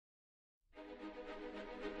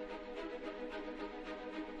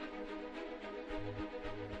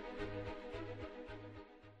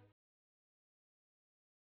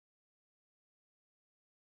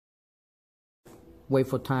wait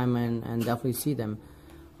for time and definitely see them.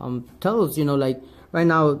 Tell us, like right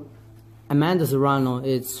now, Amanda Serrano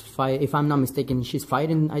is fight. If I'm not mistaken, she's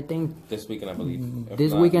fighting. I think this weekend, I believe.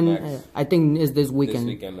 This weekend, I think is this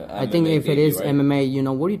weekend. I think if it is right?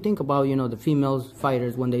 MMA, what do you think about the females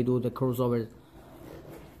fighters when they do the crossovers?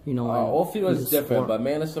 All females is different, but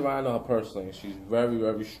Amanda Serrano, personally, she's very,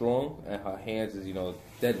 very strong, and her hands is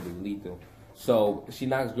deadly lethal. So she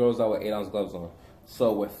knocks girls out with 8-ounce gloves on.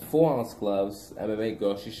 So with 4-ounce gloves, MMA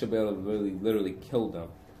girls, she should be able to really, literally kill them.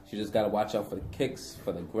 She just got to watch out for the kicks,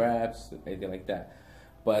 for the grabs, anything like that.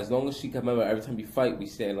 But as long as she can remember, every time we fight, we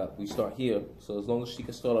stand up, we start here. So as long as she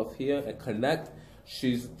can start off here and connect,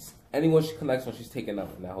 anyone she connects on, she's taking out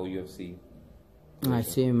in that whole UFC. I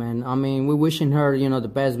see, man. I mean, we're wishing her, the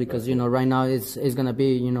best because, right now it's gonna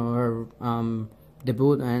be, her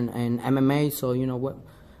debut and MMA. So, what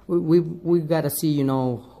we gotta see,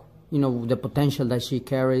 the potential that she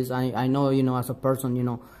carries. I know, as a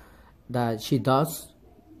person, that she does.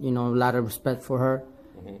 A lot of respect for her.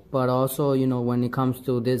 But also, when it comes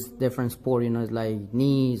to this different sport, it's like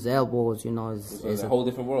knees, elbows, it's a whole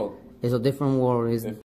different world. It's a different world. It's